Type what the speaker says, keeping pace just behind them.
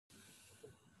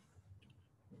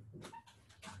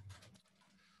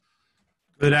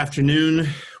Good afternoon.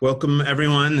 Welcome,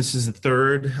 everyone. This is the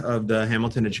third of the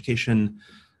Hamilton Education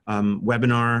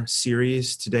webinar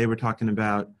series. Today, we're talking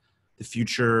about the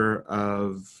future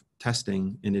of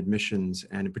testing in admissions,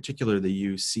 and in particular,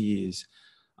 the UCs.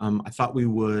 I thought we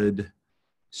would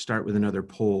start with another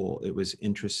poll. It was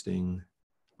interesting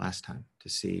last time to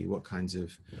see what kinds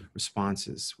of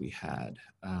responses we had.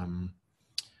 I'm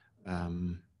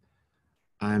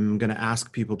going to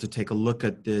ask people to take a look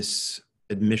at this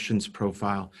admissions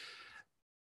profile.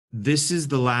 This is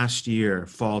the last year,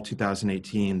 fall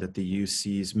 2018, that the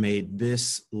UCs made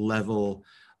this level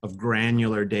of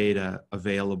granular data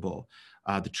available.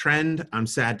 The trend, I'm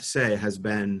sad to say, has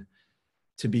been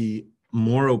to be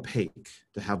more opaque,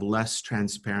 to have less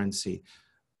transparency.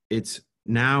 It's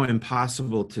now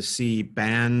impossible to see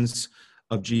bands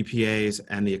of GPAs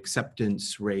and the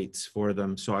acceptance rates for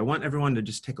them. So I want everyone to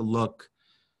just take a look,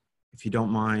 if you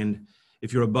don't mind.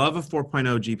 If you're above a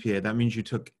 4.0 GPA, that means you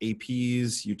took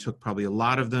APs, you took probably a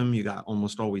lot of them, you got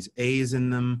almost always A's in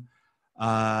them.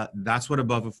 That's what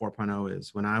above a 4.0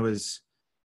 is. When I was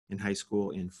in high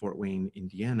school in Fort Wayne,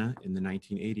 Indiana in the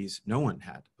 1980s, no one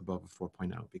had above a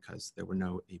 4.0 because there were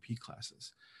no AP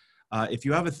classes. If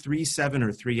you have a 3.7 or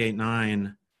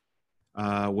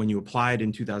 3.89 when you applied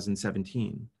in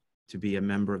 2017 to be a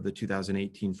member of the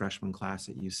 2018 freshman class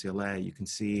at UCLA, you can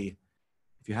see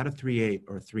if you had a 3.8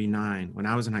 or a 3.9, when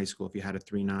I was in high school, if you had a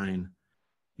 3.9,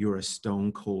 you were a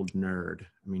stone cold nerd.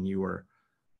 I mean,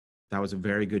 that was a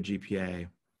very good GPA.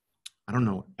 I didn't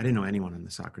know anyone on the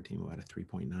soccer team who had a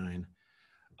 3.9.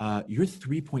 You're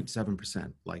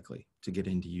 3.7% likely to get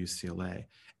into UCLA.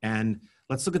 And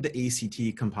let's look at the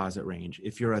ACT composite range.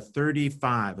 If you're a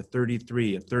 35, a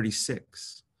 33, a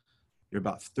 36, you're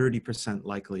about 30%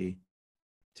 likely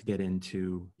to get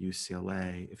into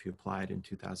UCLA if you applied in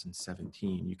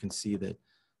 2017. You can see that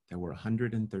there were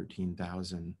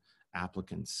 113,000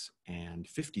 applicants and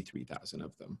 53,000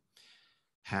 of them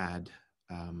had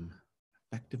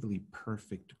effectively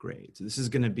perfect grades. This is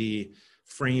going to be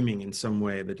framing in some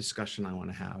way the discussion I want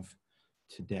to have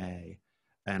today.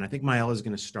 And I think Maëla is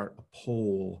going to start a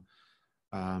poll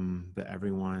that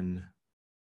everyone,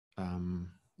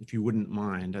 if you wouldn't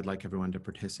mind, I'd like everyone to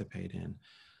participate in.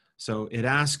 So it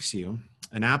asks you,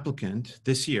 an applicant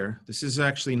this year, this is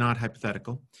actually not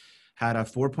hypothetical, had a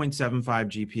 4.75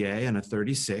 GPA and a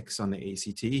 36 on the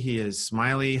ACT. He is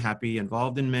smiley, happy,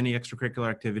 involved in many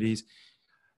extracurricular activities.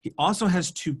 He also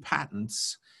has 2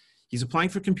 patents. He's applying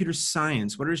for computer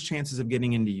science. What are his chances of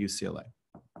getting into UCLA?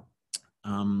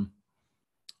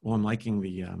 Well, I'm liking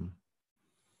the, okay,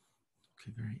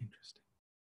 very interesting.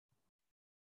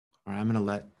 All right, I'm gonna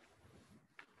let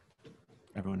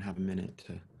everyone have a minute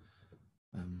to,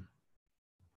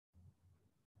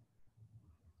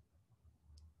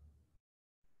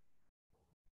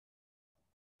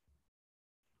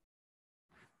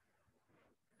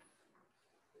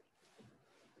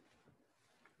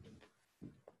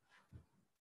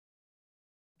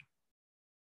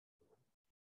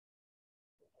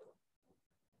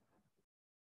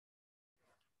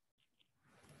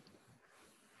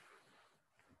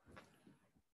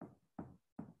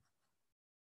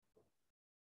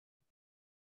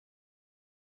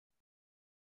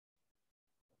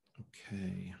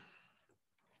 okay.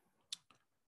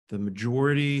 The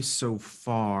majority so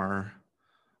far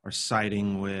are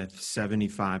siding with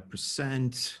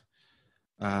 75%.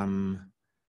 And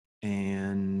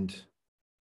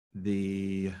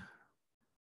the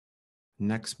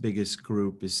next biggest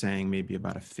group is saying maybe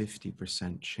about a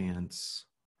 50% chance.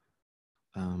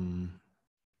 All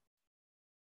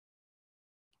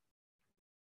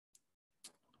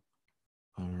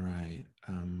right.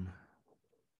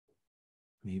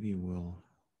 Maybe I'm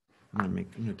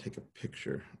gonna take a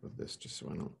picture of this just so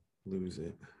I don't lose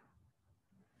it.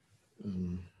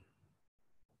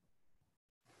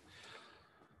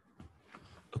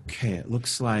 Okay, it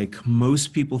looks like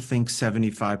most people think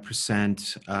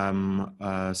 75%,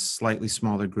 a slightly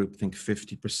smaller group think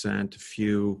 50%, a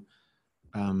few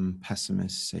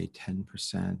pessimists say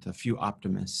 10%, a few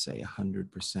optimists say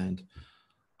 100%.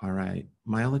 All right,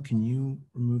 Maëla, can you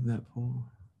remove that poll?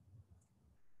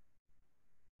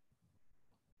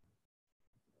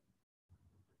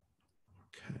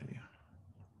 Okay.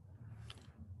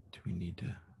 Do we need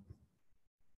to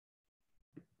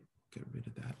get rid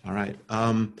of that? All right.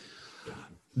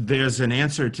 There's an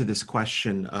answer to this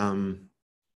question,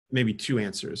 maybe 2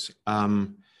 answers.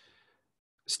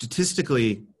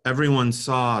 Statistically, everyone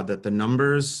saw that the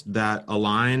numbers that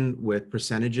align with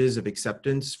percentages of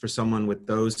acceptance for someone with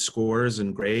those scores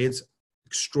and grades,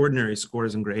 extraordinary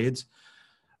scores and grades,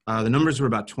 the numbers were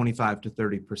about 25 to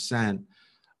 30%.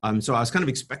 So I was kind of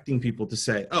expecting people to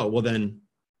say, oh, well then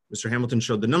Mr. Hamilton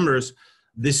showed the numbers,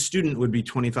 this student would be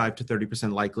 25 to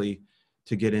 30% likely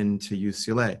to get into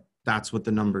UCLA. That's what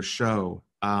the numbers show.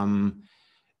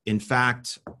 In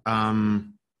fact,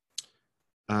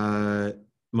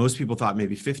 most people thought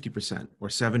maybe 50% or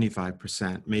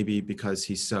 75%, maybe because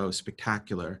he's so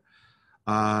spectacular.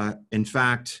 In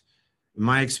fact, in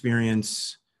my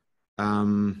experience,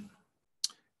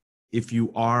 if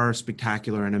you are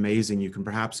spectacular and amazing, you can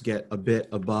perhaps get a bit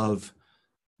above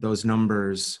those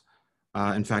numbers.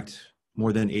 In fact,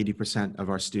 more than 80% of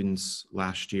our students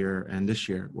last year and this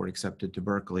year were accepted to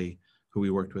Berkeley, who we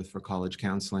worked with for college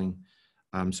counseling.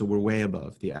 So we're way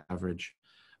above the average.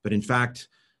 But in fact,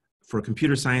 for a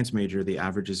computer science major, the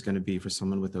average is going to be, for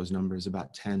someone with those numbers,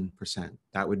 about 10%.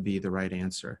 That would be the right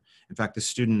answer. In fact, the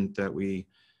student that we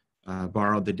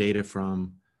borrowed the data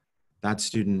from, that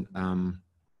student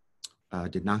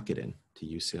did not get in to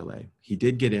UCLA. He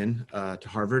did get in to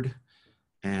Harvard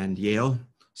and Yale,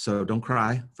 so don't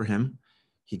cry for him.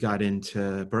 He got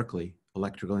into Berkeley,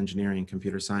 electrical engineering,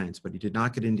 computer science, but he did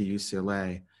not get into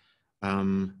UCLA.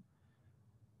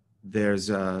 There's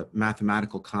a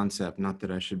mathematical concept, not that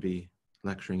I should be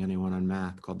lecturing anyone on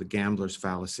math, called the gambler's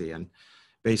fallacy, and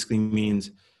basically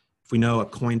means if we know a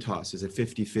coin toss is a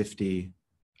 50-50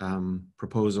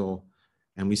 proposal,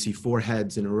 and we see 4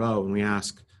 heads in a row, and we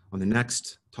ask on the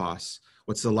next toss,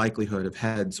 what's the likelihood of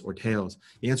heads or tails?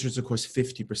 The answer is, of course,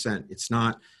 50%. It's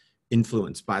not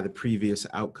influenced by the previous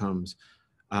outcomes.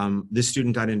 This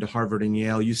student got into Harvard and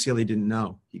Yale. UCLA didn't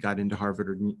know he got into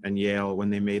Harvard and Yale when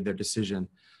they made their decision.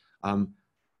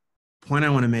 Point I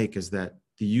want to make is that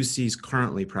the UCs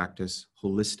currently practice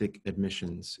holistic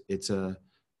admissions. It's a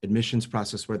admissions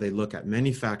process where they look at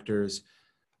many factors,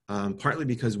 partly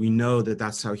because we know that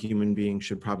that's how human beings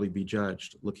should probably be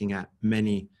judged, looking at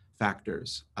many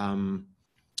factors.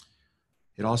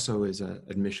 It also is an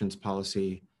admissions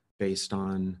policy based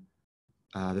on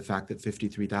the fact that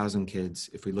 53,000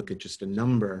 kids, if we look at just a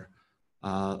number,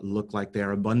 look like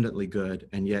they're abundantly good,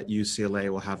 and yet UCLA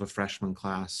will have a freshman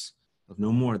class of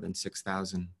no more than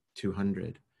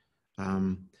 6,200.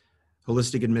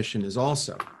 Holistic admission is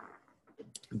also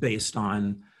based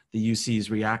on the UC's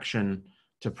reaction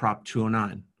to Prop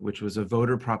 209, which was a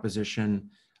voter proposition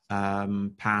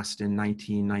passed in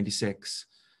 1996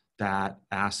 that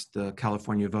asked the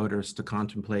California voters to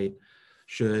contemplate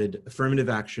should affirmative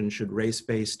action, should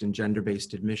race-based and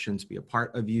gender-based admissions be a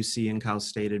part of UC and Cal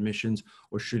State admissions,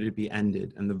 or should it be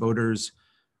ended? And the voters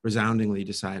resoundingly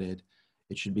decided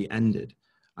it should be ended.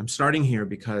 I'm starting here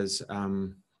because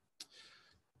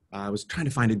I was trying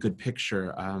to find a good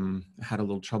picture. I had a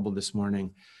little trouble this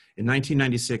morning. In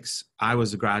 1996, I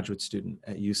was a graduate student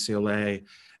at UCLA,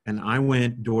 and I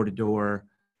went door to door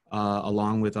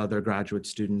along with other graduate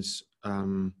students,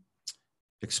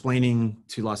 explaining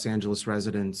to Los Angeles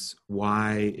residents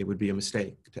why it would be a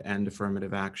mistake to end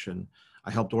affirmative action.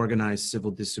 I helped organize civil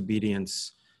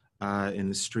disobedience in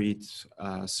the streets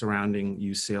surrounding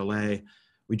UCLA.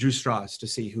 We drew straws to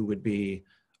see who would be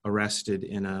arrested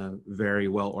in a very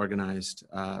well-organized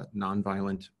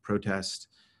nonviolent protest.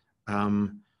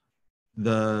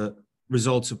 The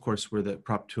results, of course, were that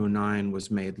Prop 209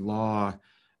 was made law,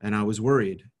 and I was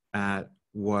worried at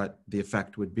what the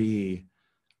effect would be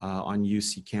on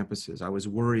UC campuses. I was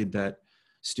worried that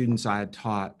students I had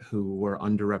taught who were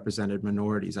underrepresented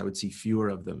minorities, I would see fewer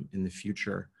of them in the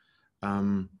future.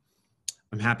 I'm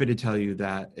happy to tell you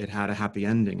that it had a happy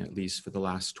ending, at least for the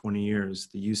last 20 years.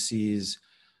 The UCs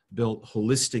built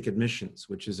holistic admissions,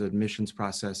 which is an admissions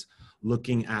process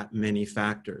looking at many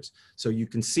factors. So you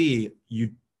can see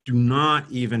you do not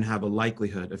even have a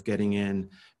likelihood of getting in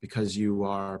because you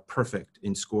are perfect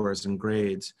in scores and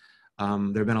grades. There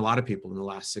have been a lot of people in the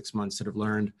last 6 months that have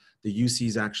learned the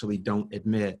UCs actually don't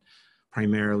admit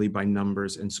primarily by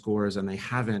numbers and scores, and they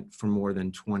haven't for more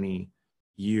than 20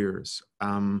 years.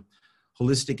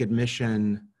 Holistic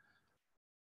admission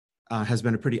has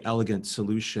been a pretty elegant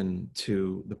solution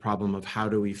to the problem of how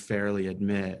do we fairly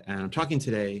admit. And I'm talking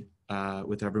today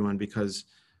with everyone because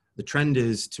the trend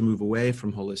is to move away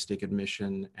from holistic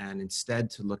admission and instead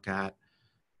to look at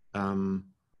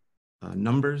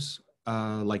numbers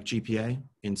like GPA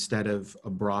instead of a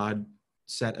broad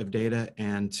set of data,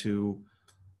 and to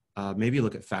maybe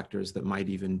look at factors that might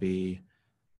even be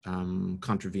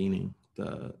contravening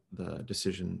the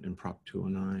decision in Prop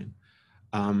 209.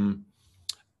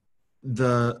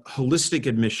 The holistic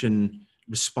admission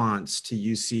response to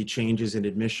UC changes in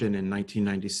admission in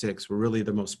 1996 were really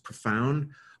the most profound,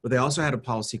 but they also had a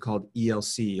policy called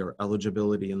ELC, or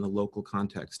eligibility in the local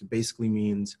context. It basically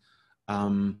means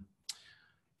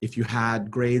if you had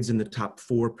grades in the top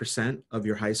 4% of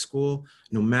your high school,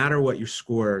 no matter what your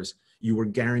scores, you were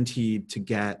guaranteed to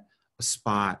get a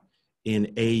spot in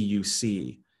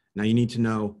AUC. Now you need to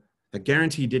know that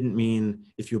guarantee didn't mean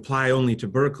if you apply only to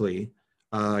Berkeley,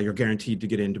 you're guaranteed to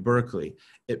get into Berkeley.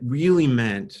 It really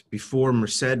meant before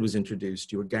Merced was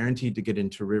introduced, you were guaranteed to get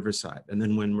into Riverside. And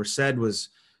then when Merced was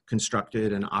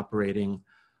constructed and operating,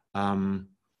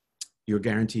 you were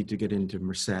guaranteed to get into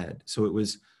Merced. So it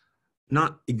was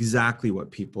not exactly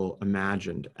what people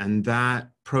imagined. And that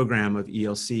program of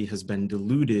ELC has been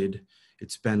diluted.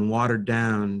 It's been watered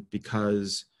down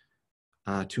because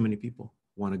too many people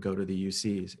want to go to the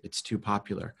UCs. It's too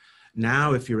popular.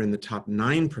 Now, if you're in the top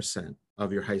 9%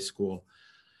 of your high school,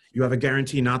 you have a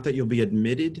guarantee not that you'll be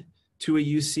admitted to a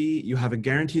UC, you have a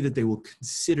guarantee that they will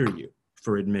consider you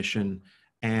for admission.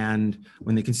 And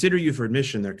when they consider you for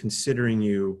admission, they're considering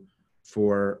you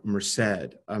for Merced.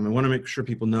 I want to make sure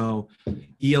people know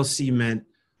ELC meant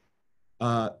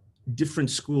different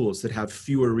schools that have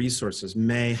fewer resources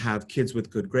may have kids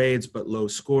with good grades but low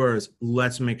scores.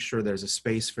 Let's make sure there's a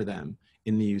space for them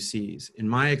in the UCs. In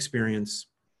my experience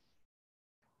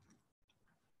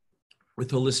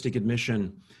with holistic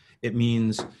admission, it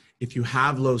means if you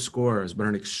have low scores but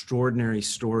an extraordinary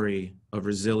story of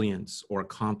resilience or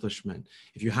accomplishment,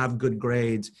 if you have good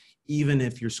grades, even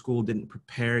if your school didn't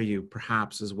prepare you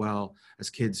perhaps as well as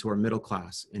kids who are middle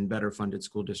class in better funded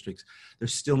school districts, there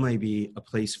still may be a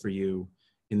place for you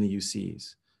in the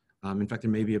UCs. In fact,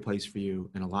 there may be a place for you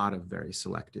in a lot of very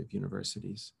selective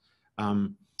universities.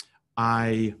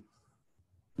 I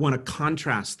want to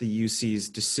contrast the UC's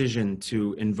decision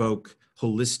to invoke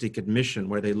holistic admission,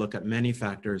 where they look at many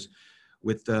factors,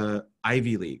 with the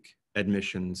Ivy League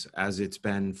admissions as it's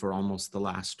been for almost the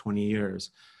last 20 years.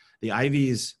 The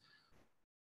Ivies,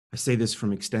 I say this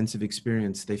from extensive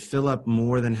experience, they fill up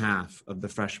more than half of the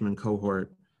freshman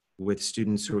cohort with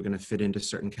students who are going to fit into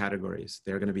certain categories.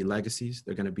 They're going to be legacies,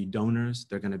 they're going to be donors,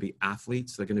 they're going to be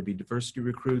athletes, they're going to be diversity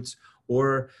recruits,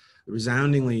 or a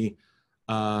resoundingly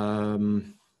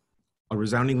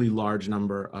large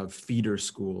number of feeder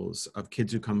schools, of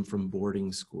kids who come from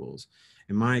boarding schools.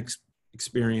 In my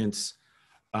experience,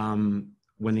 when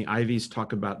the Ivies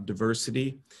talk about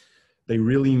diversity, they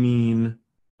really mean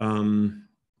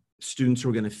students who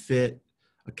are going to fit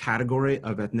a category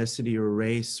of ethnicity or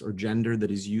race or gender that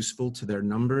is useful to their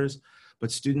numbers,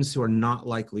 but students who are not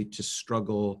likely to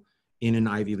struggle in an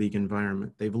Ivy League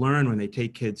environment. They've learned when they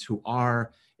take kids who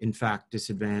are in fact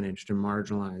disadvantaged or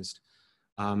marginalized,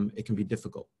 it can be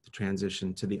difficult to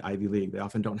transition to the Ivy League. They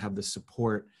often don't have the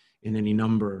support in any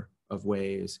number of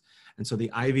ways. And so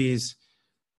the Ivies,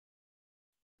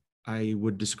 I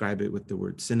would describe it with the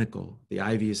word cynical. The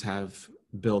Ivies have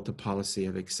built a policy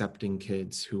of accepting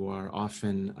kids who are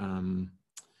often,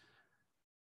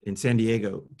 in San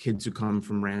Diego, kids who come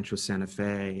from Rancho Santa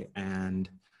Fe and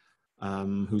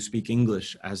who speak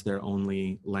English as their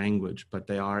only language, but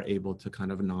they are able to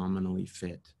kind of nominally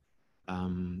fit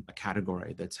a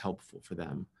category that's helpful for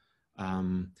them.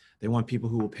 They want people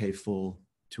who will pay full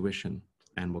tuition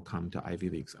and will come to Ivy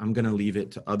Leagues. I'm going to leave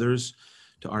it to others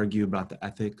to argue about the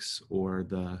ethics or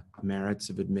the merits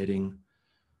of admitting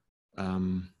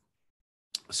a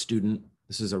student.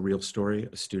 This is a real story,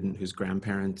 a student whose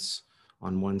grandparents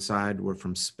on one side were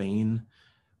from Spain.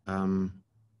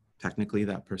 Technically,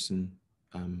 that person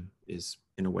is,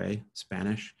 in a way,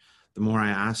 Spanish. The more I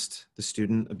asked the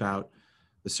student about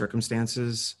the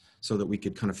circumstances so that we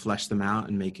could kind of flesh them out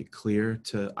and make it clear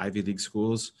to Ivy League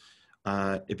schools,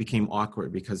 it became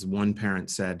awkward because one parent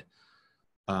said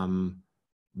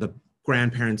the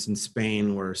grandparents in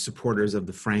Spain were supporters of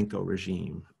the Franco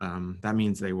regime. That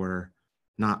means they were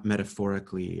not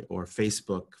metaphorically or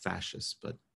Facebook fascists,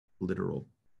 but literal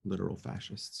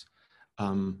fascists.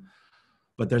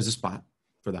 But there's a spot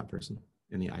for that person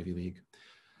in the Ivy League.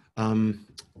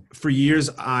 For years,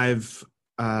 I've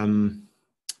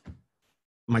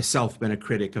myself been a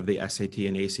critic of the SAT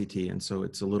and ACT, and so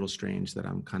it's a little strange that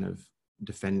I'm kind of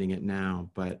defending it now,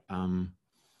 but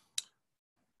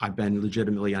I've been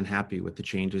legitimately unhappy with the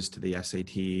changes to the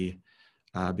SAT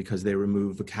because they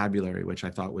remove vocabulary, which I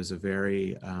thought was a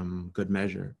very good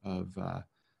measure of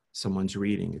someone's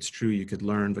reading. It's true you could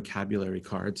learn vocabulary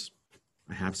cards.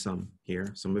 I have some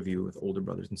here. Some of you with older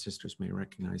brothers and sisters may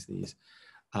recognize these.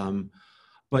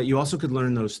 But you also could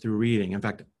learn those through reading. In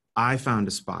fact, I found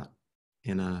a spot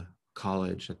in a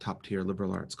college, a top-tier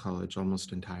liberal arts college,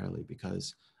 almost entirely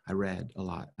because I read a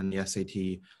lot. And the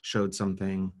SAT showed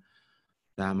something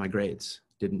that my grades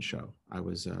didn't show. I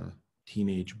was a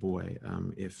teenage boy.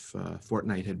 If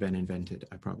Fortnite had been invented,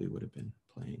 I probably would have been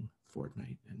playing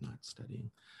Fortnite and not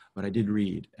studying. But I did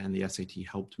read, and the SAT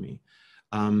helped me.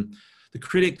 The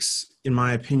critics, in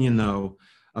my opinion, though,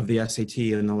 of the SAT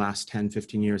in the last 10,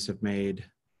 15 years have made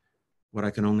what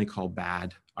I can only call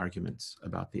bad arguments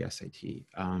about the SAT.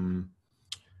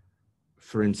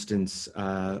 For instance,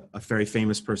 a very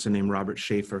famous person named Robert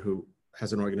Schaefer, who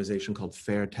has an organization called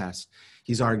Fair Test,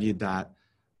 he's argued that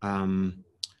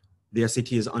the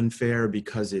SAT is unfair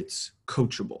because it's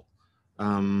coachable.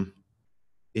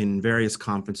 In various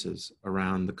conferences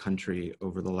around the country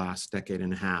over the last decade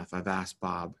and a half, I've asked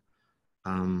Bob,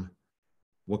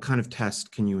 what kind of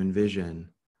test can you envision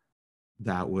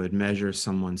that would measure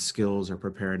someone's skills or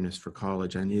preparedness for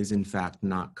college and is in fact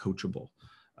not coachable?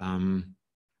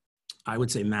 I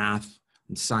would say math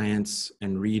and science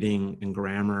and reading and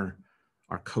grammar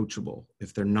are coachable.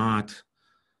 If they're not,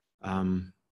 I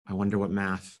wonder what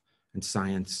math and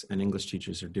science and English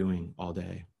teachers are doing all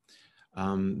day.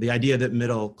 The idea that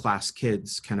middle-class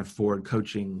kids can afford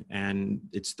coaching and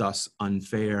it's thus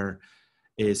unfair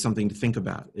is something to think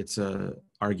about. It's an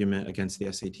argument against the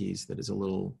SATs that is a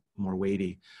little more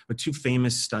weighty. But two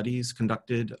famous studies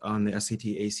conducted on the SAT,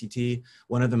 ACT,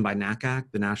 one of them by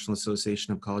NACAC, the National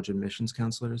Association of College Admissions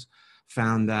Counselors,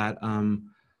 found that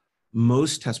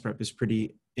most test prep is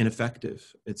pretty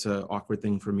ineffective. It's an awkward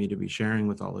thing for me to be sharing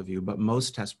with all of you, but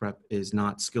most test prep is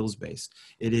not skills-based.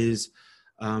 It is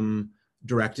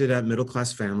directed at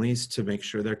middle-class families to make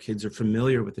sure their kids are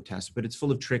familiar with the test, but it's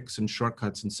full of tricks and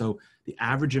shortcuts. And so the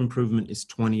average improvement is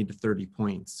 20 to 30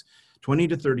 points. 20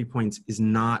 to 30 points is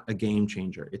not a game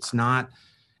changer. It's not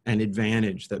an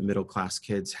advantage that middle-class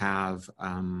kids have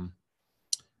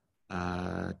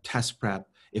test prep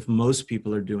if most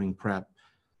people are doing prep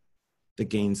that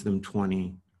gains them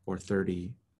 20 or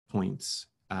 30 points.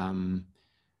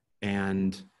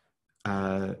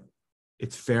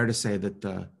 It's fair to say that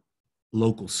the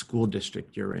local school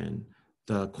district you're in,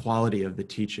 the quality of the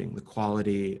teaching, the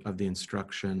quality of the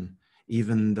instruction,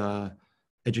 even the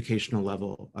educational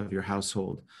level of your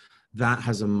household, that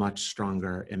has a much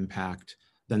stronger impact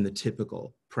than the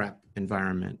typical prep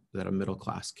environment that a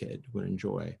middle-class kid would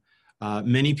enjoy.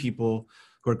 Many people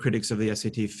who are critics of the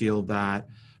SAT feel that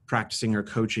practicing or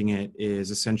coaching it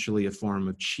is essentially a form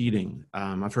of cheating.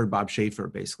 I've heard Bob Schaefer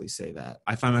basically say that.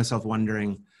 I find myself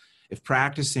wondering if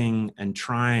practicing and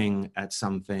trying at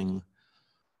something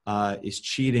is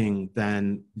cheating,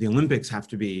 then the Olympics have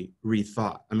to be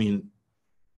rethought. I mean,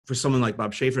 for someone like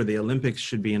Bob Schaefer, the Olympics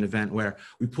should be an event where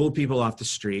we pull people off the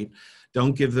street,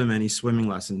 don't give them any swimming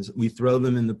lessons, we throw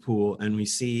them in the pool and we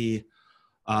see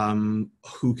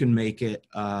who can make it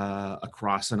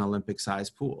across an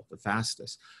Olympic-sized pool the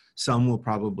fastest. Some will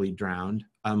probably drown.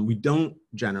 We don't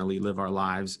generally live our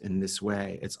lives in this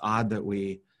way. It's odd that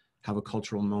we have a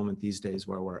cultural moment these days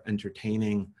where we're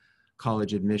entertaining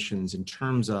college admissions in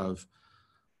terms of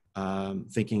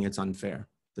thinking it's unfair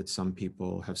that some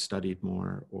people have studied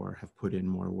more or have put in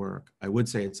more work. I would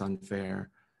say it's unfair,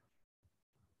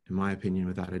 in my opinion,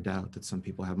 without a doubt, that some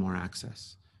people have more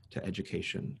access to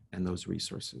education and those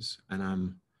resources.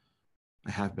 And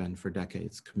I have been for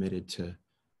decades committed to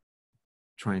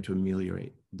trying to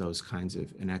ameliorate those kinds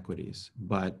of inequities.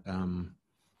 But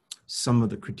some of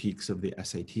the critiques of the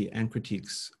SAT and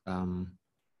critiques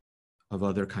of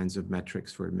other kinds of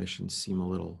metrics for admissions seem a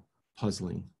little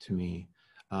puzzling to me.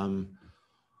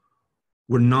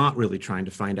 We're not really trying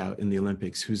to find out in the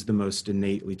Olympics who's the most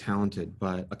innately talented,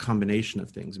 but a combination of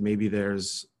things. Maybe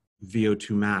there's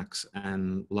VO2 max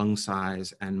and lung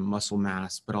size and muscle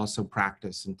mass, but also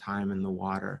practice and time in the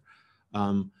water.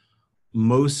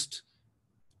 Most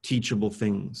teachable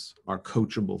things are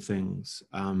coachable things.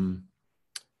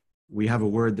 We have a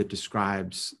word that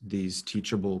describes these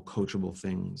teachable, coachable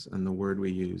things, and the word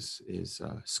we use is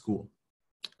school.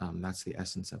 That's the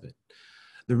essence of it.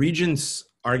 The Regents'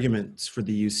 arguments for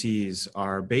the UCs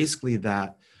are basically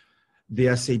that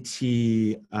the SAT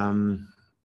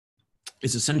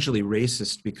is essentially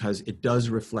racist because it does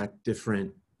reflect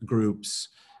different groups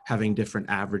having different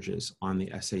averages on the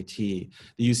SAT. The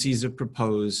UCs have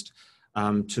proposed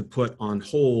to put on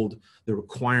hold the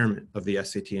requirement of the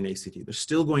SAT and ACT. They're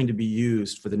still going to be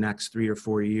used for the next 3 or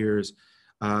 4 years.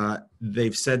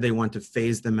 They've said they want to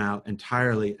phase them out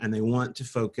entirely, and they want to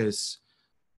focus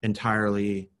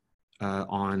entirely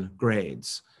on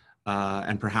grades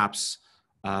and perhaps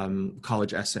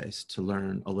college essays to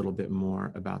learn a little bit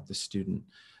more about the student.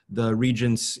 The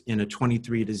Regents, in a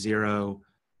 23-0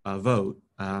 vote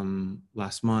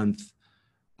last month,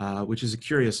 which is a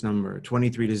curious number.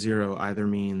 23-0 either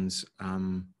means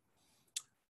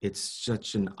it's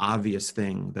such an obvious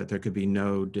thing that there could be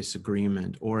no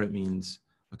disagreement, or it means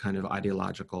a kind of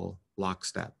ideological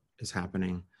lockstep is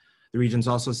happening. The Regents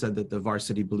also said that the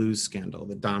Varsity Blues scandal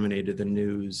that dominated the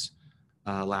news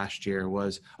last year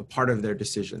was a part of their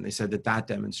decision. They said that that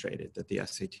demonstrated that the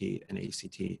SAT and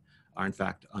ACT are in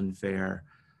fact unfair.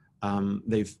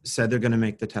 They've said they're going to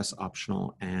make the test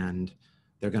optional, and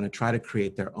they're going to try to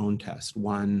create their own test.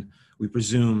 One, we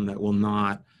presume, that will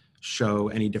not show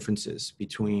any differences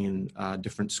between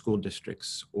different school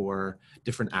districts or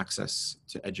different access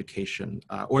to education.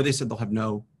 Or they said they'll have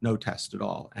no test at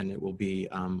all, and it will be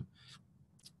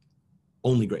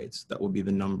only grades. That will be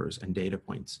the numbers and data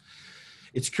points.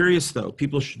 It's curious, though.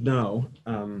 People should know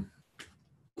the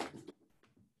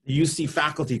UC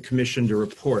faculty commissioned a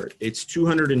report. It's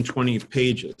 220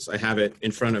 pages. I have it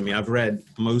in front of me. I've read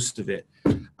most of it.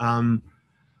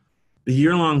 The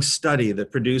year-long study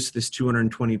that produced this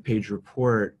 220-page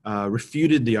report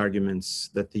refuted the arguments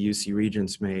that the UC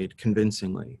regents made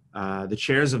convincingly. The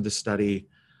chairs of the study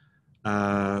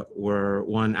were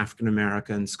one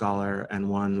African-American scholar and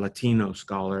one Latino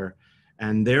scholar,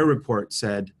 and their report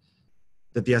said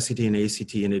that the SAT and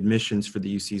ACT in admissions for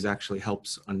the UCs actually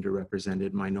helps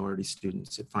underrepresented minority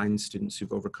students. It finds students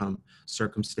who've overcome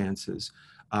circumstances.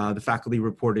 The faculty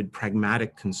reported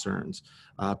pragmatic concerns,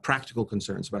 practical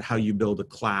concerns about how you build a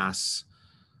class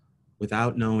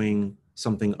without knowing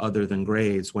something other than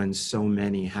grades when so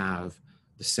many have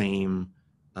the same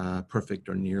perfect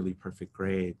or nearly perfect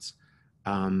grades.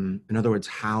 In other words,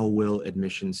 how will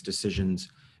admissions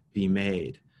decisions be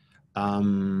made?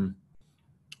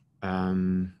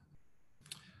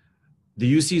 The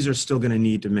UCs are still going to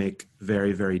need to make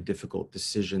very, very difficult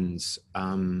decisions.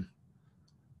 On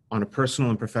a personal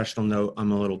and professional note,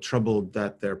 I'm a little troubled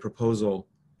that their proposal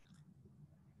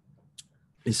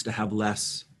is to have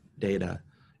less data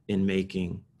in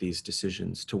making these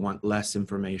decisions, to want less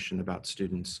information about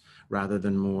students rather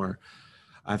than more.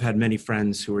 I've had many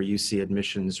friends who are UC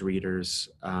admissions readers.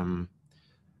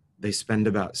 They spend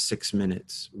about 6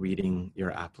 minutes reading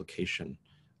your application.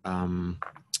 The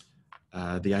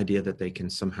idea that they can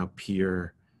somehow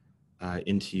peer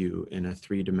into you in a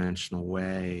three-dimensional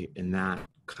way in that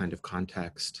kind of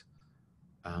context,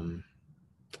 I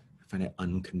find it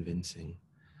unconvincing.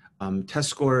 Test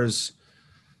scores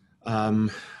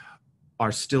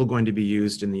are still going to be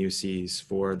used in the UCs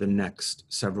for the next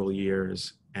several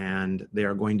years, and they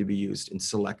are going to be used in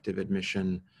selective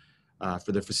admission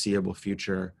for the foreseeable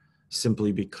future,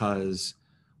 simply because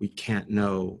we can't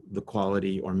know the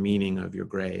quality or meaning of your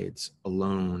grades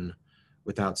alone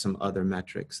without some other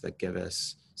metrics that give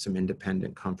us some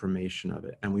independent confirmation of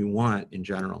it. And we want, in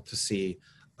general, to see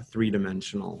a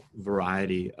three-dimensional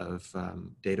variety of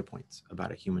data points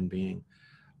about a human being.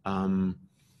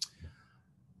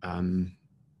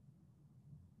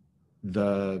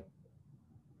 The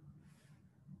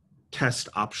test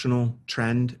optional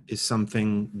trend is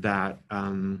something that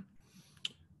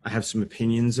I have some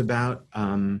opinions about.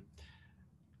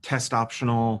 Test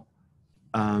optional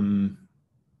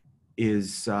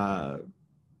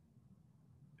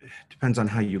depends on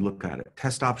how you look at it.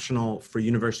 Test optional for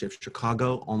University of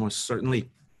Chicago almost certainly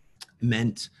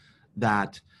meant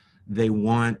that they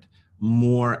want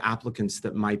more applicants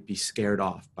that might be scared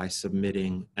off by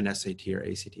submitting an SAT or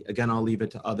ACT. Again, I'll leave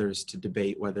it to others to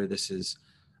debate whether this is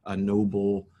a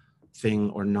noble thing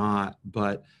or not,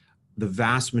 but the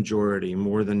vast majority,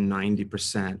 more than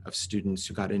 90% of students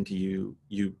who got into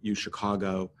U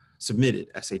Chicago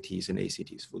submitted SATs and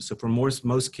ACTs. So for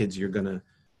most kids, you're gonna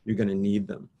need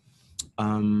them.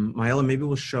 Maëla, maybe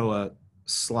we'll show a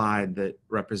slide that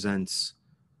represents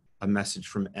a message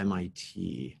from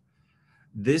MIT.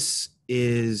 This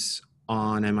is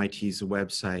on MIT's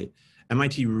website.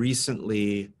 MIT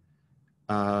recently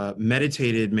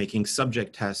meditated making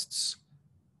subject tests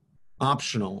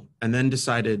optional, and then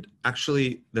decided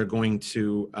actually they're going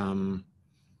to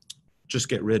just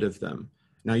get rid of them.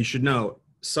 Now you should know,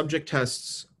 subject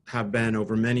tests have been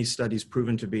over many studies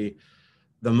proven to be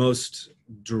the most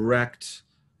direct,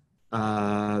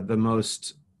 the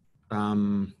most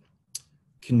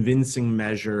convincing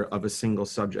measure of a single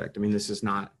subject. I mean, this is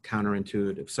not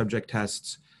counterintuitive. Subject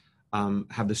tests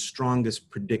have the strongest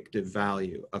predictive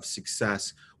value of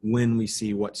success when we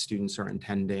see what students are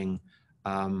intending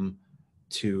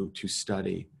to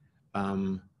study.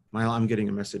 Maëla, I'm getting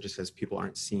a message that says people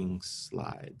aren't seeing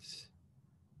slides.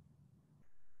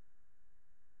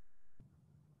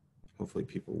 Hopefully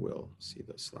people will see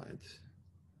those slides.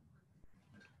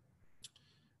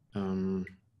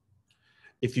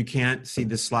 If you can't see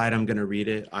the slide, I'm gonna read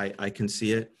it. I can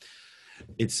see it.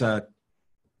 It's a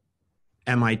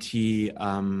MIT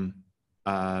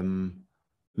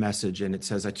message, and it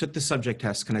says, I took the subject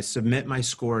test. Can I submit my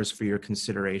scores for your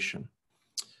consideration?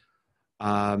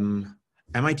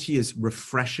 MIT is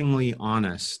refreshingly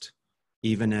honest,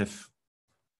 even if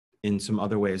in some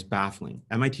other ways baffling.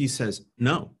 MIT says,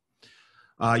 no,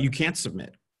 you can't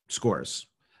submit scores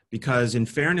because in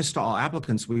fairness to all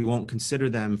applicants, we won't consider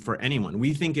them for anyone.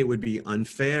 We think it would be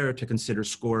unfair to consider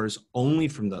scores only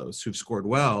from those who've scored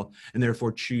well and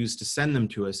therefore choose to send them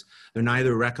to us. They're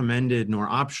neither recommended nor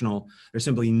optional. They're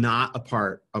simply not a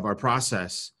part of our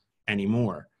process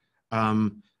anymore.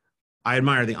 I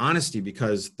admire the honesty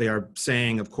because they are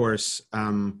saying, of course,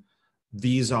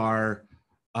 these are,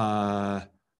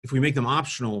 if we make them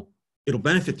optional, it'll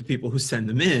benefit the people who send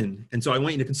them in. And so I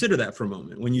want you to consider that for a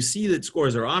moment. When you see that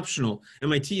scores are optional,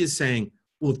 MIT is saying,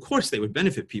 well, of course they would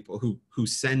benefit people who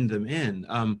send them in.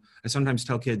 I sometimes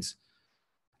tell kids,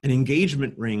 an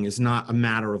engagement ring is not a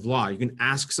matter of law. You can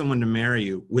ask someone to marry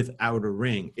you without a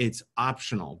ring. It's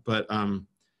optional, but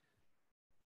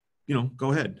you know,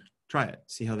 go ahead, try it,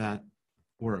 see how that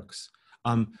works.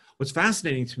 What's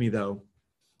fascinating to me though,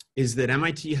 is that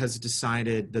MIT has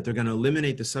decided that they're going to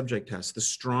eliminate the subject test, the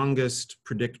strongest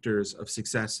predictors of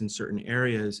success in certain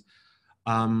areas,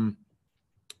 when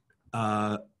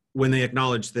they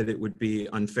acknowledge that it would be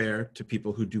unfair to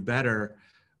people who do better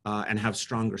and have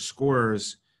stronger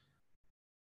scores.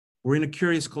 We're in a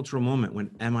curious cultural moment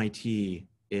when MIT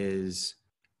is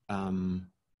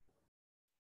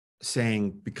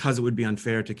saying, because it would be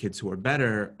unfair to kids who are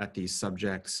better at these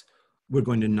subjects, we're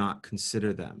going to not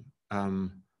consider them.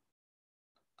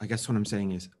 I guess what I'm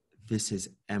saying is, this is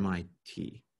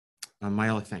MIT.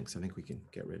 Mayala, thanks. I think we can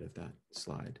get rid of that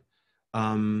slide.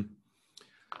 I'm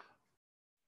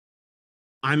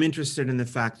interested in the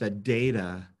fact that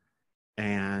data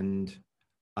and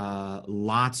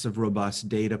lots of robust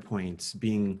data points,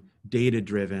 being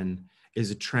data-driven,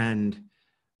 is a trend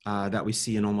that we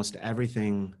see in almost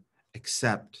everything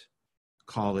except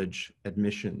college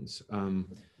admissions.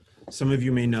 Some of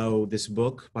you may know this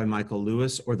book by Michael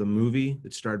Lewis, or the movie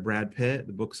that starred Brad Pitt.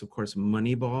 The book's, of course,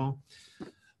 Moneyball.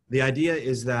 The idea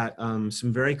is that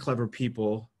some very clever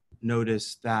people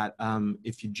noticed that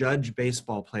if you judge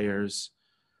baseball players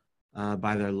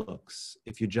by their looks,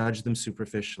 if you judge them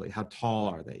superficially, how tall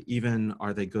are they, even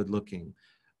are they good looking,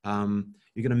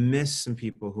 you're gonna miss some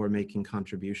people who are making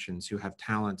contributions, who have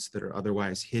talents that are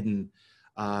otherwise hidden.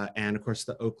 And of course,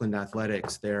 the Oakland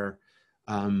Athletics, their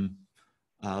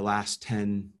last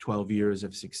 10, 12 years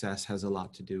of success has a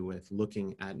lot to do with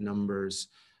looking at numbers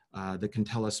that can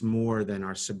tell us more than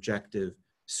our subjective,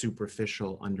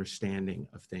 superficial understanding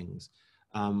of things.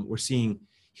 We're seeing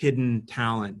hidden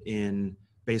talent in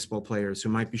baseball players who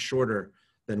might be shorter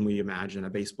than we imagine a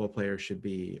baseball player should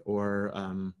be, or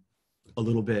a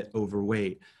little bit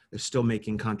overweight. They're still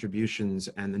making contributions,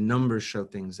 and the numbers show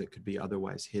things that could be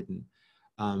otherwise hidden.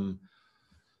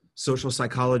 Social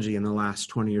psychology in the last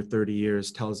 20 or 30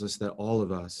 years tells us that all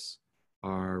of us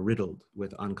are riddled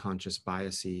with unconscious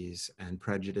biases and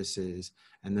prejudices,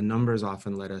 and the numbers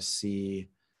often let us see,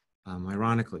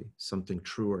 ironically, something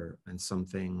truer and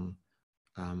something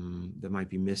that might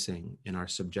be missing in our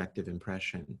subjective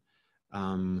impression.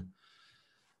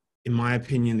 In my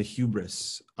opinion, the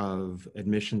hubris of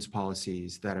admissions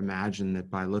policies that imagine that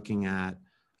by looking at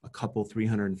a couple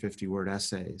 350-word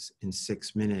essays in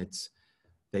 6 minutes,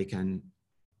 they can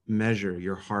measure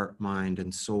your heart, mind,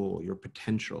 and soul, your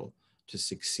potential to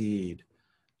succeed.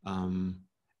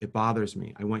 It bothers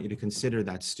me. I want you to consider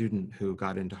that student who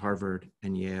got into Harvard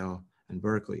and Yale and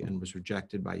Berkeley and was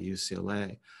rejected by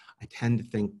UCLA. I tend to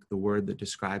think the word that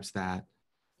describes that,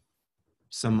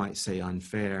 some might say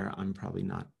unfair. I'm probably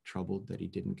not troubled that he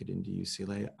didn't get into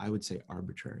UCLA. I would say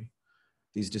arbitrary.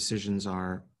 These decisions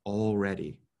are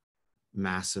already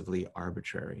massively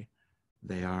arbitrary.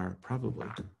 They are probably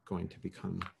going to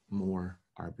become more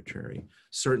arbitrary.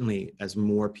 Certainly as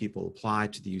more people apply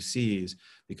to the UCs,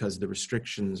 because the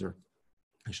restrictions, or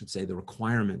I should say the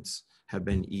requirements, have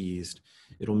been eased,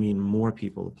 it'll mean more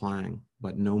people applying,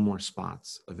 but no more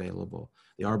spots available.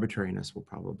 The arbitrariness will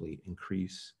probably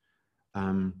increase.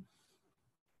 A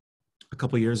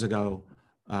couple years ago,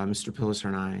 Mr. Pilasser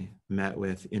and I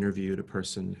interviewed a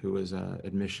person who was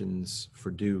admissions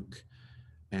for Duke,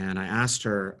 and I asked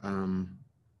her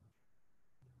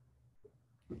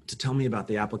to tell me about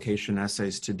the application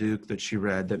essays to Duke that she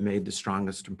read that made the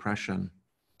strongest impression.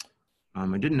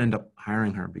 I didn't end up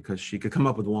hiring her because she could come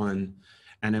up with one,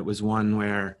 and it was one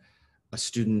where a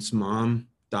student's mom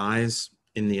dies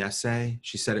in the essay.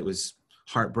 She said it was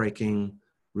heartbreaking,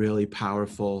 really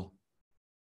powerful.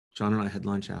 John and I had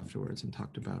lunch afterwards and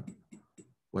talked about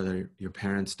whether your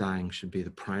parents dying should be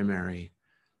the primary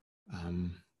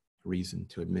reason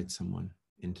to admit someone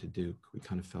into Duke. We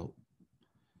kind of felt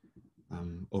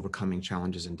overcoming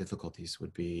challenges and difficulties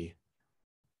would be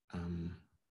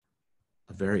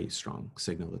a very strong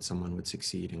signal that someone would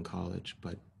succeed in college,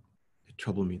 but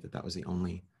troubled me that that was the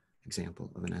only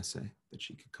example of an essay that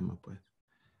she could come up with.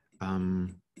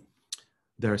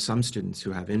 There are some students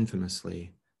who have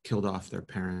infamously killed off their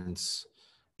parents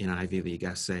in Ivy League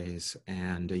essays,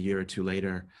 and a year or two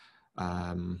later,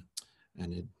 an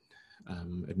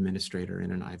administrator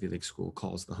in an Ivy League school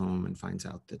calls the home and finds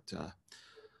out that the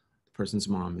person's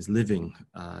mom is living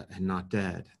and not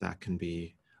dead. That can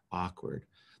be awkward.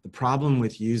 The problem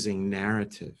with using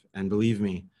narrative, and believe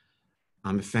me,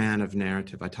 I'm a fan of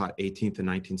narrative. I taught 18th and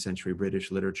 19th century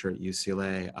British literature at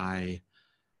UCLA. I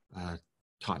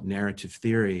taught narrative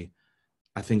theory.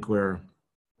 I think we're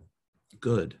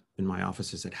good in my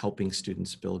offices at helping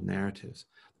students build narratives.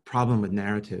 The problem with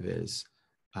narrative is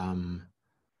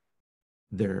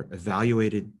they're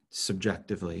evaluated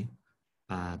subjectively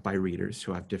by readers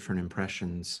who have different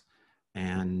impressions,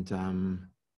 and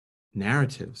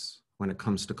narratives, when it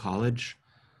comes to college,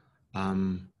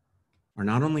 are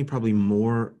not only probably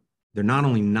more, they're not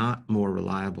only not more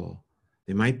reliable,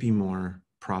 they might be more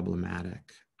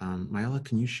problematic. Myla,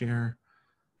 can you share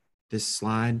this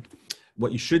slide?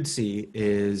 What you should see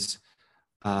is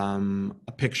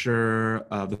a picture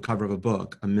of the cover of a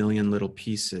book, A Million Little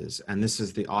Pieces, and this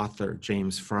is the author,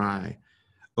 James Fry.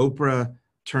 Oprah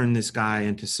turned this guy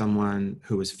into someone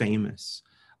who was famous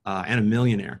and a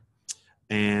millionaire,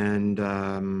 and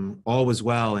all was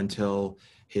well until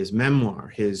his memoir,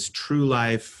 his true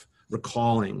life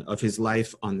recalling of his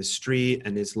life on the street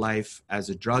and his life as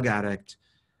a drug addict.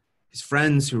 His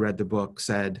friends who read the book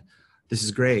said, "This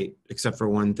is great, except for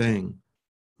one thing.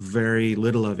 Very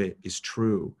little of it is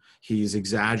true. He's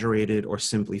exaggerated or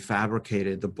simply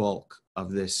fabricated the bulk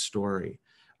of this story."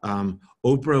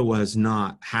 Oprah was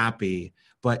not happy,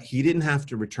 but he didn't have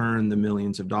to return the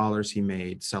millions of dollars he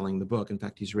made selling the book. In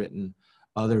fact, he's written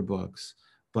other books.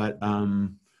 But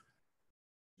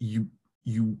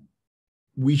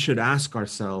we should ask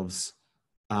ourselves,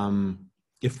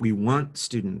 if we want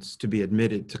students to be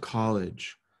admitted to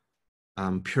college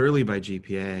purely by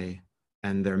GPA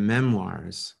and their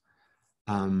memoirs,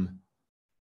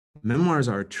 memoirs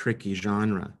are a tricky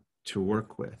genre to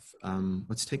work with.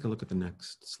 Let's take a look at the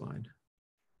next slide.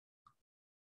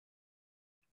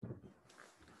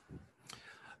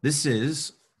 This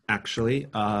is actually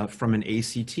from an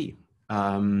ACT.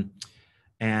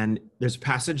 And there's a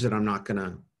passage that I'm not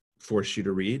gonna force you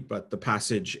to read, but the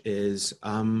passage is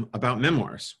about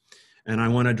memoirs. And I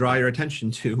wanna draw your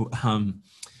attention to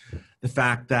the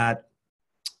fact that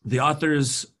the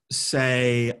authors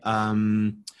say,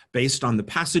 based on the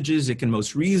passages, it can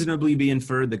most reasonably be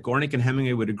inferred that Gornick and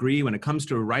Hemingway would agree when it comes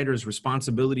to a writer's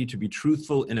responsibility to be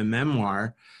truthful in a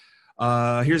memoir.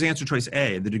 Here's answer choice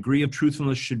A. The degree of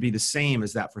truthfulness should be the same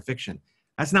as that for fiction.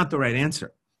 That's not the right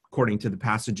answer, according to the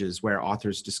passages where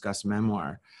authors discuss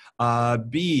memoir.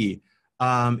 B,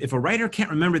 if a writer can't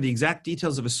remember the exact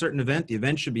details of a certain event, the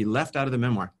event should be left out of the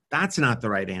memoir. That's not the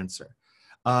right answer.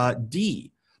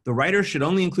 D, the writer should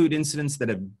only include incidents that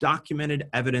have documented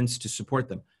evidence to support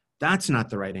them. That's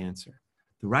not the right answer.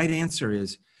 The right answer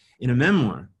is, in a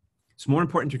memoir, it's more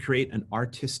important to create an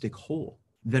artistic whole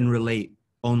than relate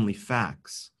only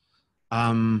facts.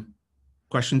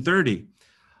 Question 30.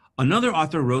 Another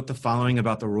author wrote the following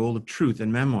about the role of truth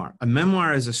in memoir. A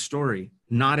memoir is a story,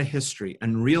 not a history,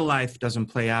 and real life doesn't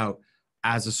play out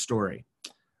as a story.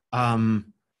 The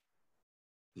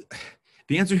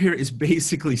answer here is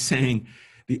basically saying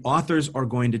the authors are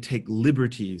going to take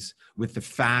liberties with the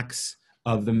facts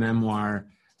of the memoir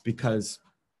because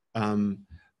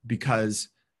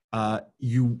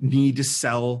you need to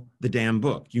sell the damn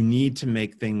book. You need to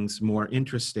make things more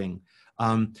interesting,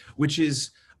 which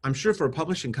is, I'm sure for a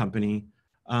publishing company,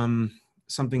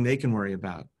 something they can worry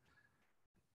about.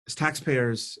 As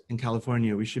taxpayers in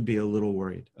California, we should be a little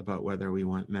worried about whether we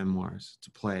want memoirs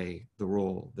to play the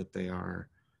role that they are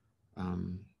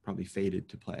probably fated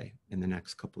to play in the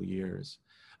next couple years.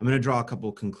 I'm going to draw a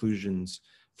couple conclusions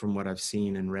from what I've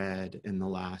seen and read in the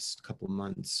last couple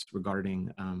months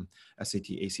regarding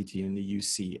SAT, ACT, and the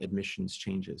UC admissions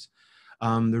changes.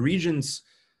 The regents,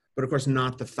 but of course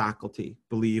not the faculty,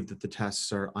 believe that the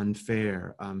tests are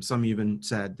unfair. Some even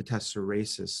said the tests are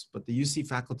racist, but the UC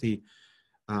faculty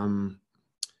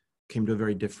came to a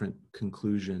very different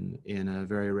conclusion in a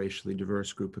very racially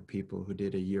diverse group of people who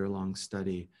did a year-long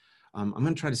study. I'm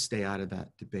going to try to stay out of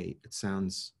that debate. It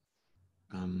sounds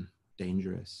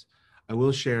dangerous. I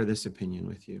will share this opinion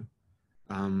with you.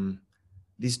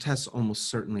 These tests almost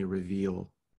certainly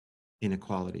reveal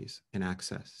inequalities in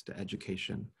access to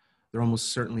education. They're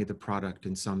almost certainly the product,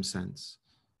 in some sense,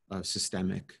 of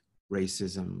systemic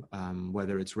racism,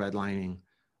 whether it's redlining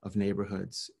of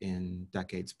neighborhoods in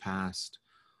decades past,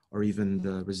 or even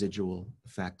the residual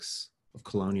effects of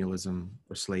colonialism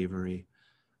or slavery.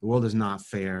 The world is not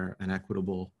fair and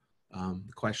equitable.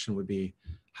 The question would be,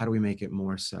 how do we make it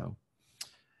more so?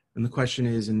 And the question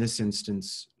is, in this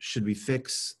instance, should we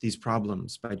fix these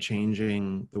problems by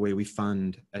changing the way we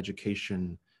fund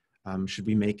education? Should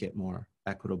we make it more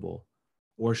equitable?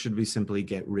 Or should we simply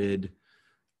get rid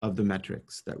of the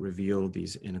metrics that reveal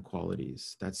these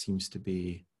inequalities? That seems to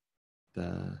be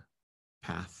the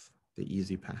path, the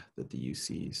easy path that the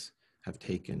UCs have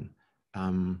taken.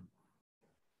 The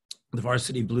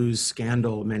Varsity Blues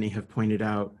scandal, many have pointed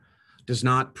out, does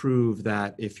not prove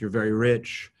that if you're very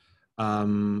rich,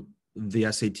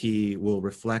 the SAT will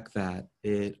reflect that.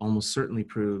 It almost certainly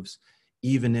proves,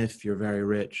 even if you're very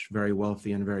rich, very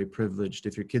wealthy, and very privileged,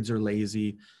 if your kids are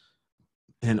lazy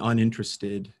and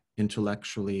uninterested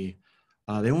intellectually,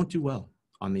 they won't do well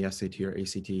on the SAT or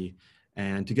ACT.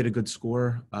 And to get a good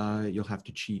score, you'll have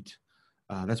to cheat.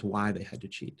 That's why they had to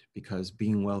cheat, because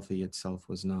being wealthy itself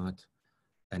was not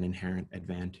an inherent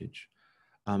advantage.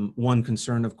 One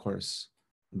concern, of course,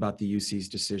 about the UC's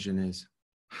decision is,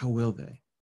 how will they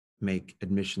make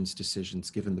admissions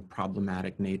decisions given the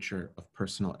problematic nature of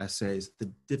personal essays, the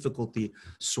difficulty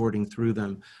sorting through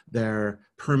them, their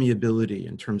permeability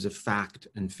in terms of fact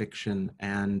and fiction,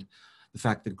 and the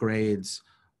fact that grades,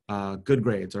 good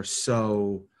grades, are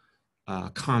so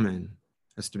common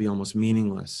as to be almost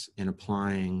meaningless in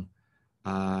applying,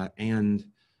 and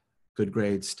good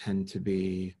grades tend to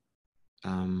be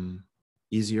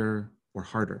easier or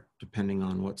harder, depending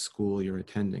on what school you're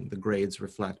attending. The grades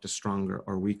reflect a stronger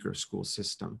or weaker school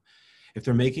system. If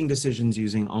they're making decisions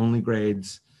using only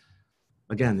grades,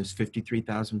 again, there's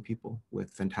 53,000 people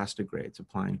with fantastic grades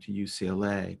applying to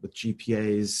UCLA with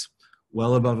GPAs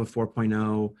well above a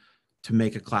 4.0 to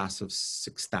make a class of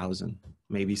 6,000,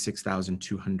 maybe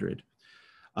 6,200.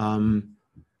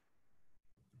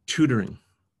 Tutoring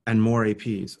and more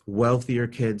APs. Wealthier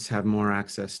kids have more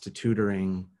access to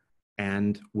tutoring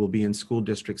and will be in school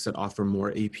districts that offer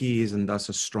more APs and thus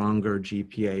a stronger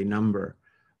GPA number.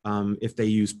 If they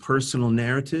use personal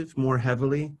narrative more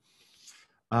heavily,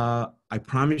 I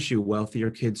promise you wealthier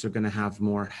kids are going to have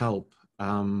more help.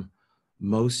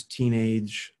 Most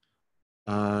teenage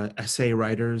essay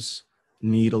writers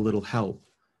need a little help.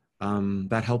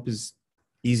 That help is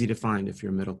easy to find if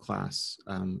you're middle class.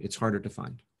 It's harder to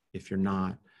find if you're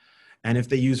not. And if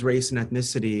they use race and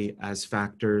ethnicity as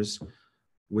factors,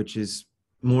 which is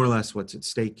more or less what's at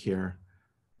stake here,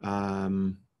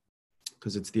 because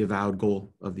it's the avowed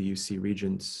goal of the UC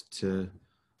Regents to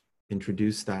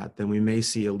introduce that, then we may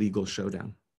see a legal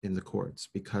showdown in the courts,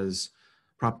 because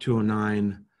Prop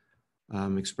 209,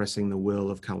 expressing the will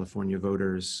of California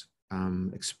voters,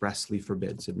 expressly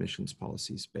forbids admissions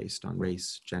policies based on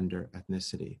race, gender,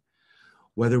 ethnicity.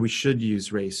 Whether we should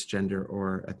use race, gender,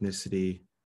 or ethnicity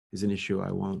is an issue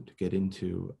I won't get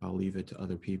into. I'll leave it to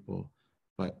other people.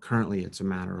 But currently it's a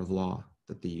matter of law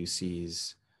that the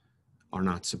UCs are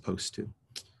not supposed to.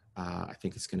 I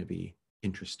think it's going to be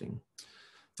interesting.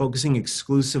 Focusing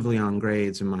exclusively on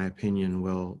grades, in my opinion,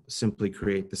 will simply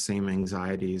create the same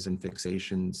anxieties and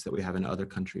fixations that we have in other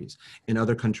countries. In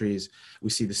other countries, we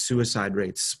see the suicide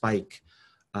rates spike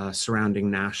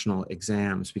surrounding national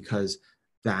exams, because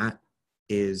that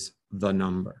is the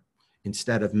number.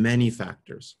 Instead of many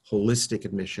factors, holistic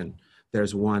admission,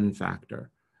 there's one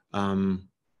factor.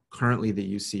 Currently,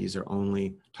 the UCs are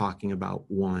only talking about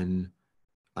one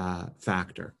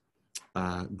factor,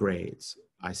 grades.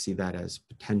 I see that as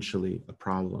potentially a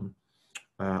problem.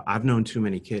 I've known too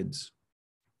many kids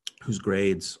whose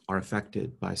grades are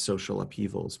affected by social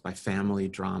upheavals, by family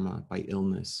drama, by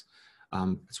illness.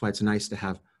 That's why it's nice to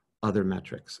have other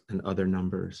metrics and other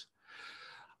numbers.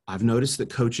 I've noticed that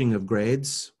coaching of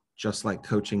grades, just like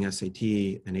coaching SAT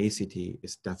and ACT,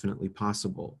 is definitely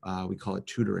possible. We call it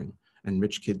tutoring, and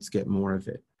rich kids get more of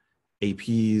it.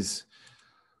 APs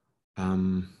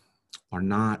are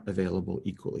not available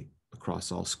equally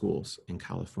across all schools in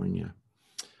California.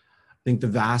 I think the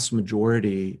vast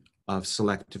majority of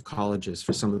selective colleges,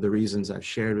 for some of the reasons I've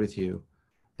shared with you,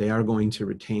 they are going to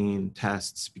retain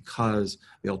tests because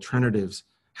the alternatives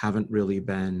haven't really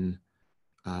been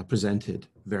presented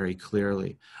very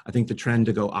clearly. I think the trend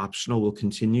to go optional will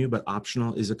continue, but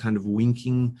optional is a kind of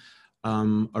winking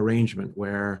arrangement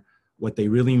where what they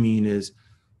really mean is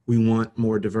we want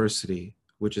more diversity,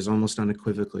 which is almost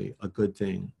unequivocally a good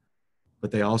thing. But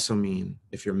they also mean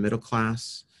if you're middle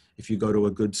class, if you go to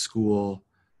a good school,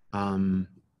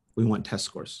 we want test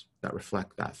scores that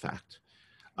reflect that fact.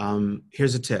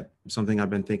 Here's a tip, something I've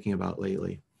been thinking about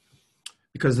lately.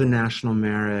 Because the national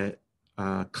merit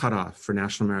cutoff for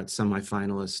national merit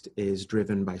semifinalist is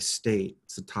driven by state.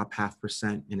 It's the top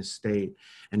 0.5% in a state.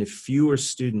 And if fewer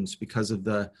students, because of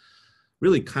the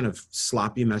really kind of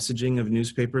sloppy messaging of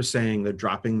newspapers saying they're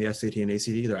dropping the SAT and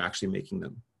ACT, they're actually making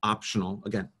them optional,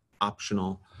 again,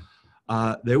 optional.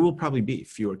 There will probably be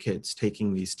fewer kids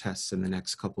taking these tests in the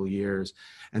next couple of years.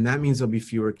 And that means there'll be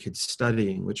fewer kids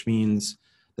studying, which means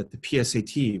that the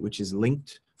PSAT, which is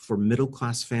linked for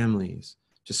middle-class families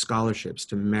to scholarships,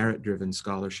 to merit-driven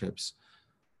scholarships,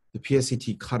 the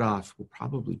PSAT cutoff will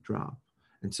probably drop.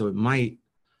 And so it might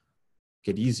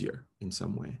get easier in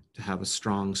some way to have a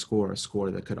strong score, a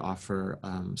score that could offer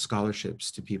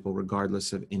scholarships to people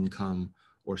regardless of income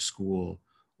or school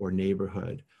or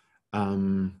neighborhood.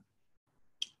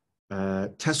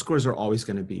 Test scores are always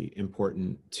going to be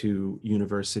important to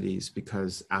universities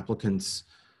because applicants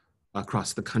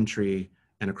across the country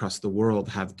and across the world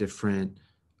have different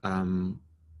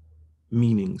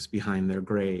meanings behind their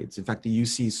grades. In fact, the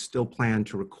UCs still plan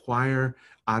to require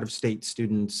out-of-state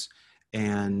students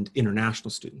and international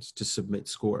students to submit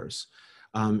scores.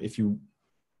 If you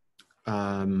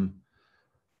want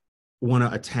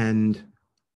to attend,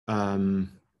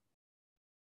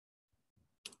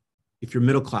 if you're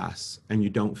middle class and you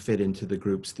don't fit into the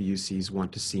groups the UCs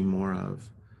want to see more of,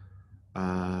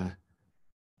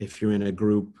 if you're in a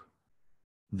group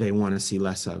they want to see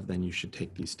less of, then you should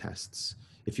take these tests.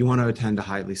 If you want to attend a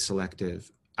highly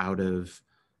selective out of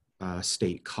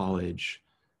state college,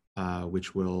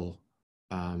 which will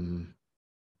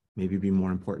maybe be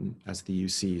more important as the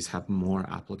UCs have more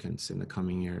applicants in the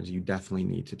coming years, you definitely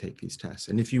need to take these tests.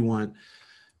 And if you want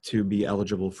to be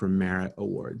eligible for merit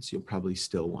awards, you'll probably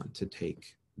still want to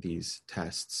take these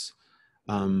tests.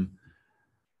 In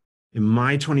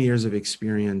my 20 years of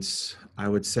experience, I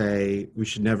would say we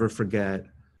should never forget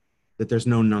that there's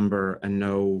no number and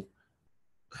no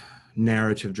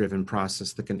narrative-driven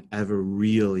process that can ever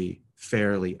really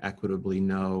fairly, equitably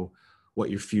know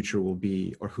what your future will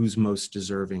be or who's most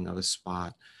deserving of a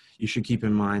spot. You should keep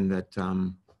in mind that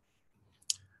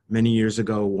many years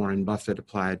ago, Warren Buffett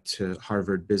applied to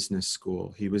Harvard Business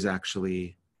School. He was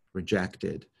actually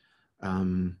rejected.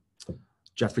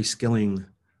 Jeffrey Skilling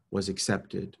was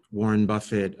accepted. Warren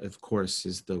Buffett, of course,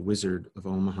 is the Wizard of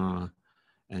Omaha,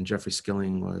 and Jeffrey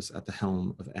Skilling was at the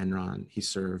helm of Enron. He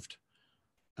served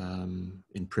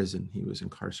in prison. He was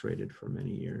incarcerated for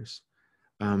many years.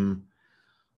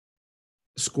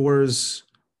 Scores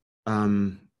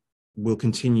will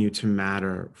continue to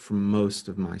matter for most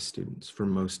of my students, for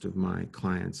most of my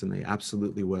clients, and they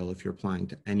absolutely will if you're applying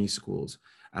to any schools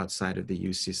outside of the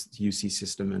UC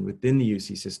system and within the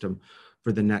UC system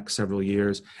for the next several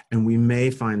years. And we may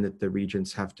find that the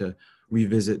regents have to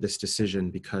revisit this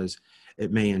decision because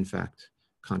it may in fact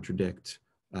contradict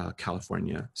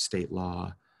California state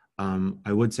law.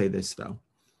 I would say this though,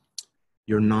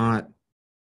 you're not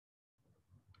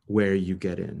where you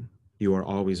get in. You are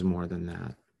always more than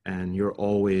that. And you're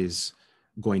always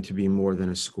going to be more than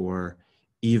a score,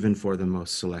 even for the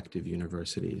most selective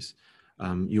universities.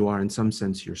 You are in some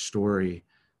sense your story,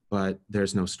 but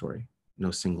there's no story,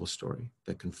 no single story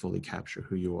that can fully capture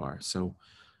who you are. So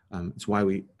it's why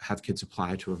we have kids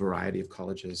apply to a variety of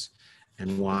colleges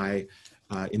and why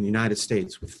in the United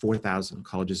States with 4,000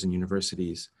 colleges and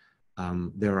universities,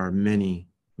 there are many,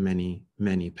 many,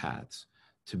 many paths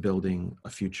to building a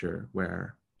future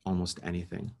where almost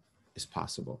anything is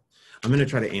possible. I'm going to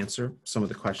try to answer some of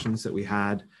the questions that we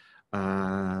had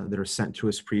that are sent to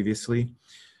us previously.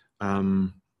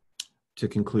 To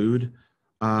conclude,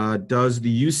 does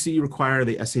the UC require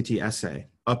the SAT essay?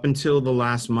 Up until the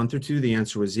last month or two, the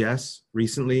answer was yes.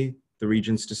 Recently, the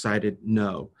regents decided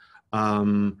no.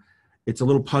 It's a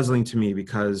little puzzling to me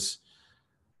because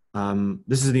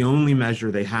this is the only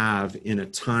measure they have in a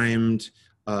timed,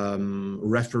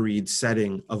 refereed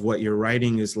setting of what your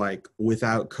writing is like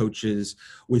without coaches,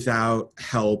 without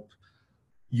help.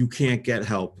 You can't get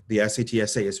help. The SAT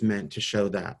essay is meant to show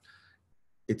that.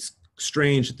 It's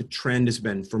strange that the trend has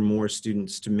been for more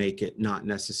students to make it not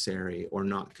necessary or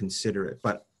not consider it,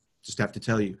 but just have to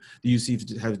tell you, the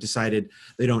UC have decided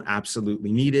they don't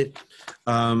absolutely need it.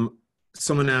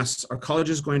 Someone asks, are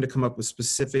colleges going to come up with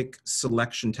specific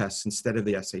selection tests instead of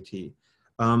the SAT?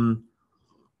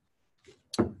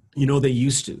 You know, they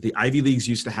used to. The Ivy Leagues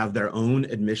used to have their own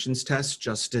admissions tests,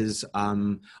 just as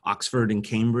Oxford and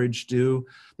Cambridge do.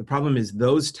 The problem is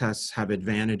those tests have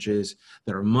advantages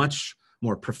that are much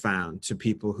more profound to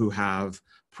people who have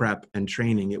prep and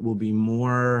training. It will be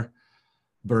more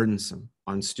burdensome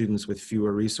on students with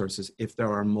fewer resources if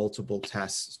there are multiple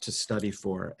tests to study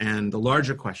for. And the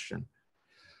larger question,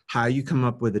 how you come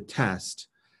up with a test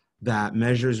that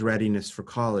measures readiness for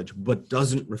college, but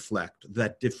doesn't reflect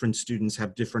that different students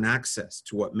have different access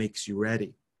to what makes you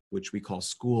ready, which we call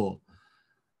school.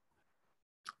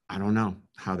 I don't know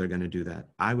how they're going to do that.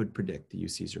 I would predict the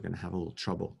UCs are going to have a little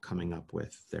trouble coming up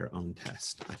with their own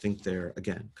test. I think they're,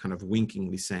 again, kind of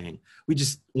winkingly saying, we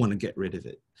just want to get rid of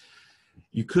it.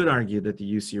 You could argue that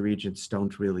the UC regents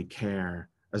don't really care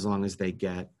as long as they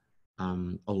get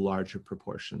a larger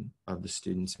proportion of the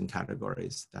students in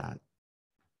categories that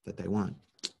they want.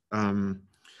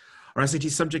 Our SAT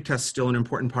subject test is still an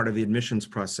important part of the admissions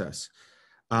process.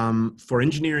 For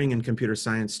engineering and computer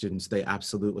science students, they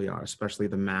absolutely are, especially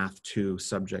the Math 2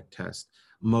 subject test.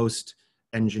 Most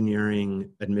engineering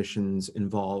admissions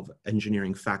involve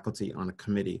engineering faculty on a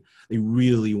committee. They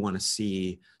really want to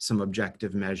see some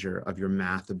objective measure of your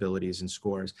math abilities and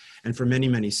scores. And for many,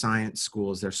 many science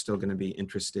schools, they're still going to be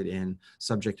interested in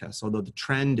subject tests, although the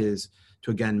trend is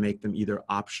to, again, make them either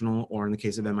optional or, in the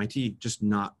case of MIT, just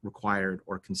not required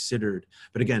or considered.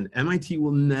 But again, MIT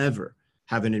will never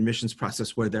have an admissions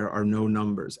process where there are no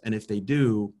numbers. And if they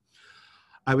do,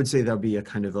 I would say there'll be a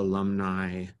kind of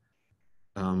alumni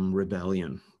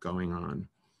rebellion going on.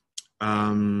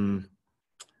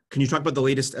 Can you talk about the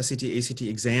latest SAT, ACT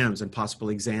exams and possible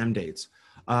exam dates?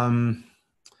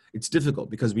 It's difficult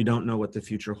because we don't know what the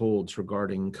future holds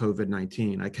regarding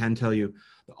COVID-19. I can tell you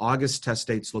the August test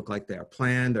dates look like they are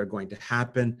planned, they're going to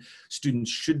happen.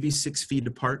 Students should be 6 feet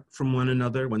apart from one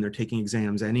another when they're taking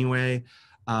exams anyway.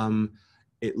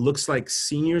 It looks like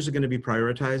seniors are going to be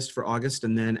prioritized for August,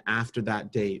 and then after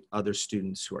that date, other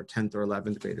students who are 10th or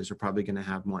 11th graders are probably going to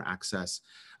have more access,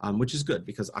 which is good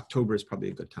because October is probably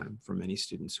a good time for many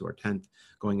students who are 10th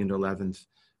going into 11th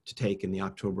to take in the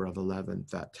October of 11th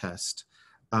that test.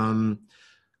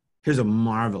 Here's a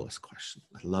marvelous question.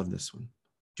 I love this one.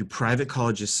 Do private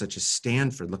colleges such as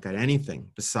Stanford look at anything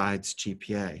besides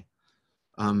GPA?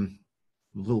 I'm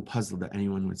a little puzzled that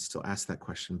anyone would still ask that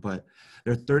question, but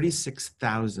there are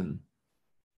 36,000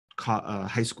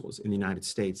 high schools in the United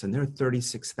States, and there are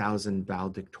 36,000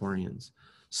 valedictorians.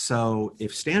 So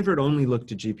if Stanford only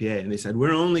looked at GPA and they said,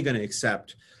 we're only going to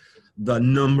accept the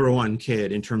 #1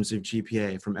 kid in terms of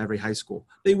GPA from every high school,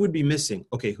 they would be missing,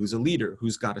 okay, who's a leader,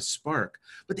 who's got a spark,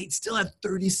 but they'd still have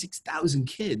 36,000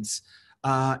 kids,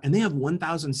 and they have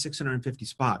 1,650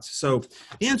 spots. So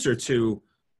the answer to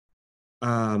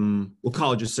will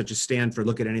colleges such as Stanford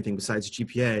look at anything besides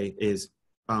GPA is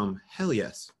hell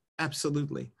yes,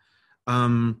 absolutely.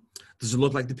 Does it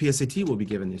look like the PSAT will be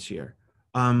given this year?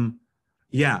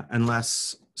 Yeah,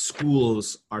 unless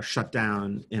schools are shut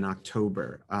down in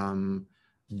October.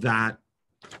 That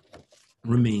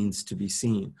remains to be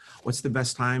seen. What's the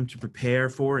best time to prepare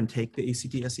for and take the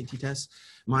ACT, SAT test?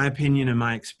 My opinion and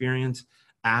my experience,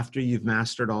 after you've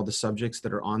mastered all the subjects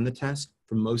that are on the test,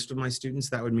 for most of my students,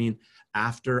 that would mean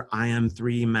after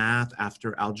IM3 math,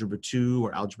 after Algebra 2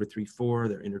 or Algebra 3-4,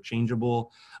 they're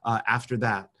interchangeable. After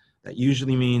that, that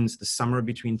usually means the summer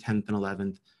between 10th and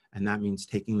 11th, and that means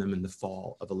taking them in the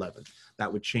fall of 11th.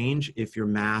 That would change if your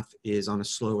math is on a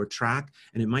slower track,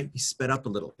 and it might be sped up a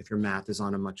little if your math is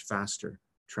on a much faster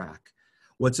track.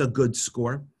 What's a good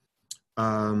score?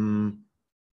 For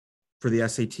the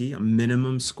SAT, a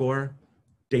minimum score,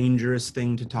 dangerous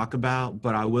thing to talk about,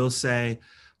 but I will say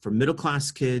for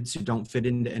middle-class kids who don't fit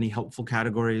into any helpful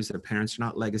categories, their parents are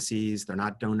not legacies, they're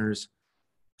not donors,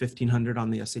 1,500 on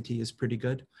the SAT is pretty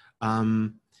good.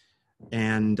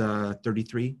 And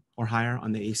 33 or higher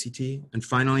on the ACT. And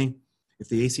finally, if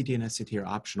the ACT and SAT are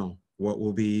optional, what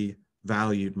will be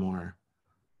valued more?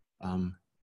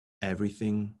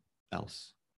 Everything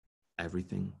else.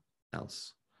 Everything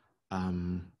else.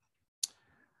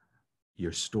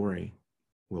 Your story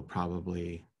will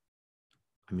probably,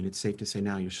 I mean, it's safe to say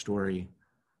now your story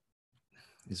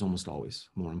is almost always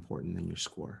more important than your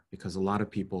score, because a lot of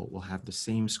people will have the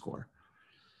same score.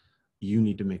 You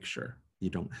need to make sure you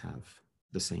don't have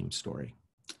the same story.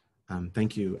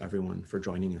 Thank you everyone for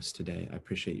joining us today. I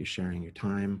appreciate you sharing your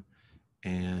time,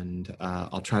 and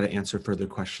I'll try to answer further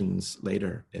questions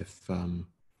later if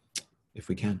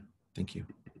we can. Thank you.